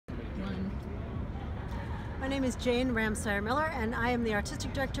My name is Jane Ramseyer Miller, and I am the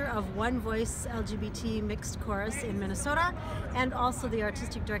Artistic Director of One Voice LGBT Mixed Chorus in Minnesota, and also the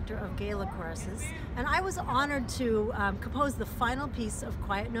Artistic Director of GALA Choruses. And I was honored to compose the final piece of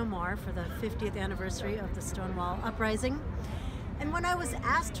Quiet No More for the 50th anniversary of the Stonewall Uprising. And when I was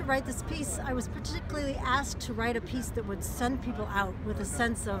asked to write this piece, I was particularly asked to write a piece that would send people out with a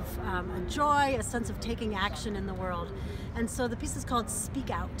sense of a joy, a sense of taking action in the world. And so the piece is called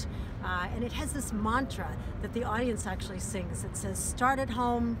Speak Out. And it has this mantra that the audience actually sings. It says, start at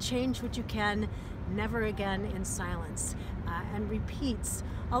home, change what you can, never again in silence. And repeats,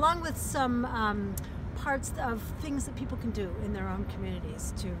 along with some parts of things that people can do in their own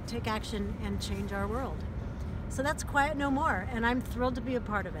communities to take action and change our world. So that's Quiet No More, and I'm thrilled to be a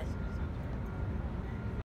part of it.